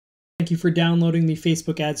Thank you for downloading the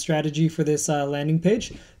Facebook ad strategy for this landing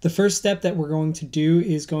page. The first step that we're going to do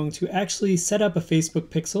is going to actually set up a Facebook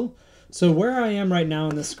pixel. So where I am right now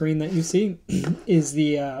on the screen that you see is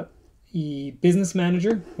the business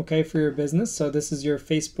manager, okay, for your business. So this is your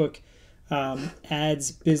Facebook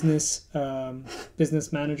ads business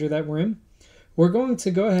manager that we're in. We're going to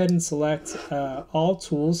go ahead and select all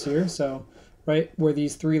tools here. So right where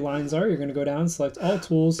these three lines are, you're going to go down, select all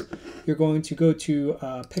tools. You're going to go to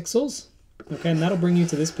pixels, okay, and that'll bring you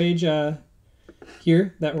to this page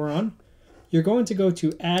here that we're on. You're going to go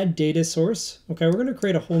to add data source. Okay, we're going to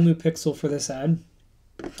create a whole new pixel for this ad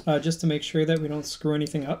just to make sure that we don't screw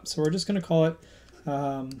anything up. So we're just going to call it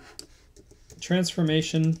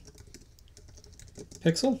transformation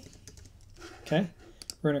pixel. Okay,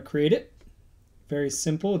 we're going to create it. Very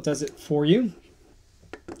simple. It does it for you.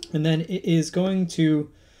 And then it is going to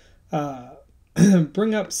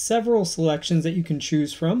bring up several selections that you can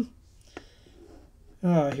choose from.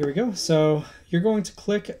 Here we go. So you're going to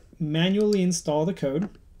click manually install the code.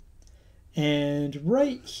 And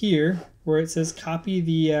right here where it says copy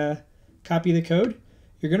the code,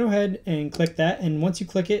 you're going to go ahead and click that. And once you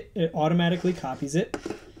click it, it automatically copies it.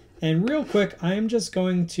 And real quick, I am just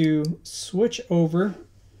going to switch over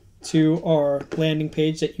to our landing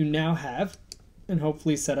page that you now have and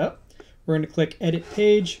hopefully set up. We're going to click edit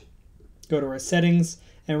page, go to our settings,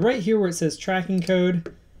 and right here where it says tracking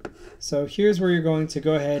code, so here's where you're going to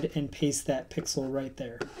go ahead and paste that pixel right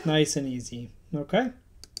there. Nice and easy. Okay,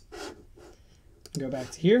 go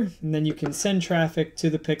back to here, and then you can send traffic to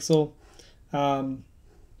the pixel. I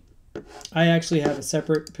actually have a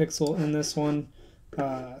separate pixel in this one,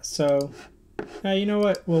 so you know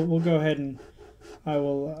what, we'll go ahead and I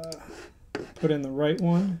will put in the right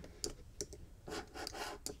one.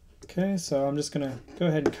 Okay, so I'm just going to go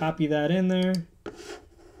ahead and copy that in there.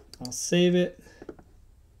 I'll save it.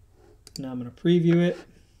 Now I'm going to preview it.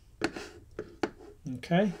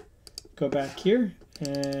 Okay, go back here,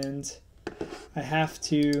 and I have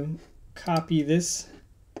to copy this.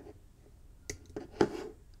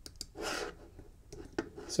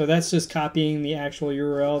 So that's just copying the actual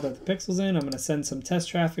URL that the pixel's in. I'm going to send some test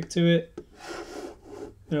traffic to it.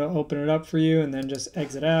 It'll open it up for you and then just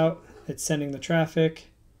exit out. It's sending the traffic.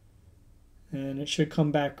 And it should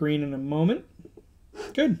come back green in a moment.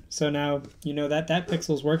 Good. So now you know that that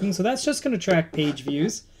pixel is working. So that's just going to track page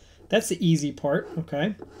views. That's the easy part.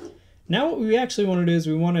 Okay. Now what we actually want to do is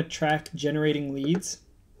we want to track generating leads.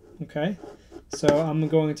 Okay. So I'm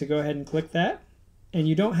going to go ahead and click that. And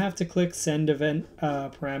you don't have to click send event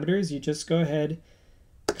parameters. You just go ahead,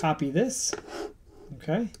 copy this.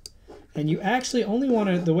 Okay. And you actually only want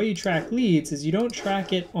to, the way you track leads is you don't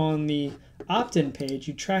track it on the opt-in page,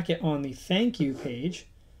 you track it on the thank you page.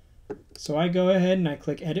 So I go ahead and I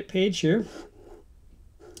click edit page here,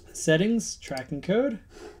 settings, tracking code,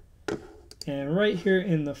 and right here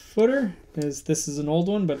in the footer, this is an old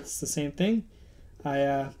one but it's the same thing,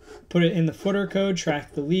 I put it in the footer code,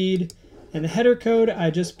 track the lead, and the header code I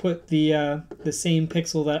just put the same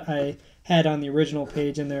pixel that I had on the original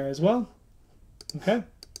page in there as well. Okay,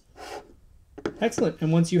 excellent.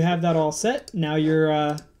 And once you have that all set, now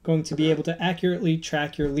you're going to be able to accurately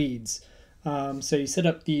track your leads. So you set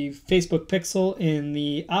up the Facebook pixel in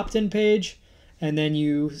the opt-in page, and then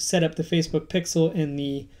you set up the Facebook pixel in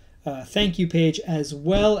the thank you page, as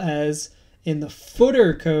well as in the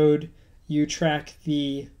footer code you track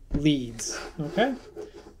the leads. Okay,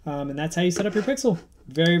 and that's how you set up your pixel.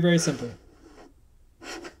 Very, very simple.